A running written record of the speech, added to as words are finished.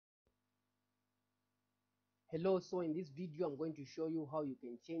Hello, so in this video I'm going to show you how you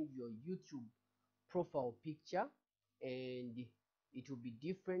can change your YouTube profile picture and it will be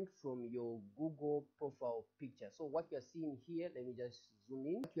different from your Google profile picture. So what you are seeing here, let me just zoom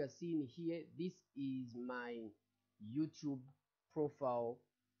in. What you are seeing here, this is my YouTube profile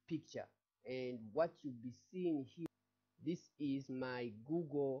picture, and what you'll be seeing here, this is my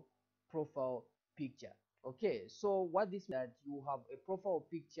Google profile picture. Okay, so what this means that you have a profile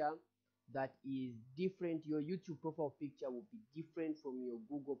picture that is different. Your YouTube profile picture will be different from your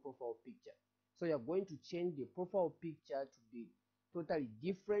Google profile picture. So you're going to change the profile picture to be totally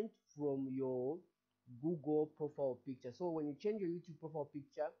different from your Google profile picture. So when you change your YouTube profile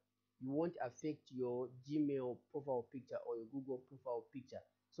picture, you won't affect your Gmail profile picture or your Google profile picture.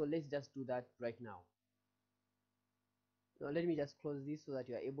 So let's just do that right now. Now let me just close this so that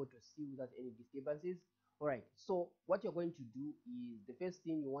you are able to see without any disturbances. All right, so what you're going to do is, the first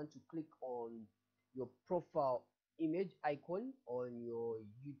thing, you want to click on your profile image icon on your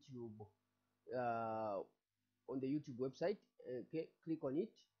YouTube on the YouTube website. Okay, click on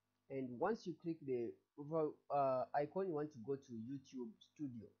it, and once you click the profile icon, you want to go to YouTube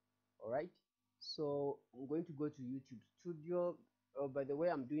Studio. All right, so I'm going to go to YouTube Studio. By the way,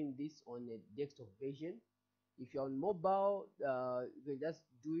 I'm doing this on a desktop version. If you're on mobile, you can just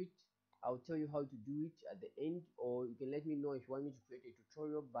do it. I'll tell you how to do it at the end, or you can let me know if you want me to create a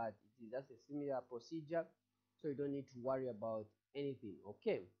tutorial, but it is just a similar procedure, so you don't need to worry about anything.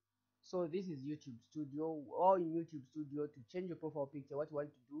 Okay, so this is YouTube Studio. Or in YouTube Studio, to change your profile picture, what you want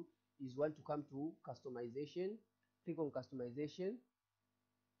to do is want to come to customization, click on customization,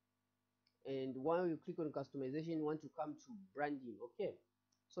 and while you click on customization, you want to come to branding. Okay,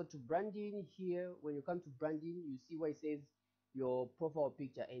 so to branding here, when you come to branding, you see where it says your profile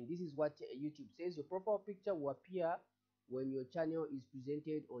picture, and this is what YouTube says. Your profile picture will appear when your channel is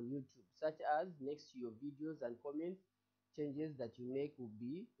presented on YouTube, such as next to your videos and comments. Changes that you make will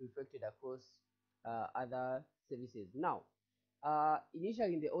be reflected across other services. Now,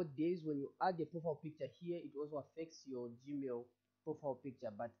 initially in the old days, when you add the profile picture here, it also affects your Gmail profile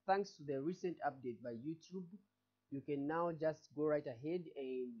picture, but thanks to the recent update by YouTube, you can now just go right ahead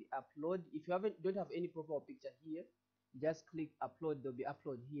and upload. If you don't have any profile picture here, just click upload. There'll be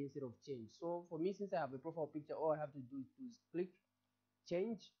upload here instead of change. So for me, since I have a profile picture, all I have to do is click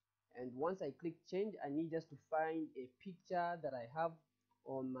change, and once I click change, I need just to find a picture that I have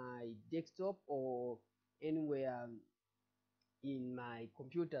on my desktop or anywhere in my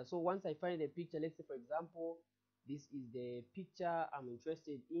computer. So once I find a picture, let's say for example this is the picture I'm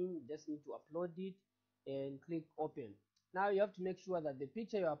interested in, just need to upload it and click open. Now you have to make sure that the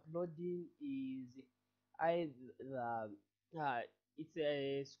picture you're uploading is either it's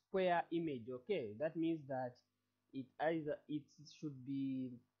a square image. Okay, that means that it should be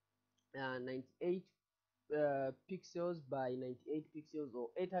 98 pixels by 98 pixels, or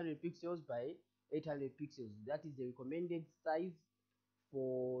 800 pixels by 800 pixels. That is the recommended size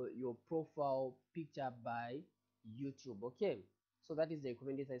for your profile picture by YouTube. Okay, so that is the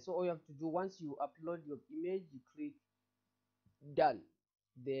recommended size. So all you have to do, once you upload your image, you click done,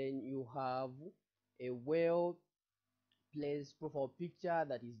 then you have a well placed profile picture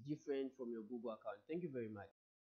that is different from your Google account. Thank you very much.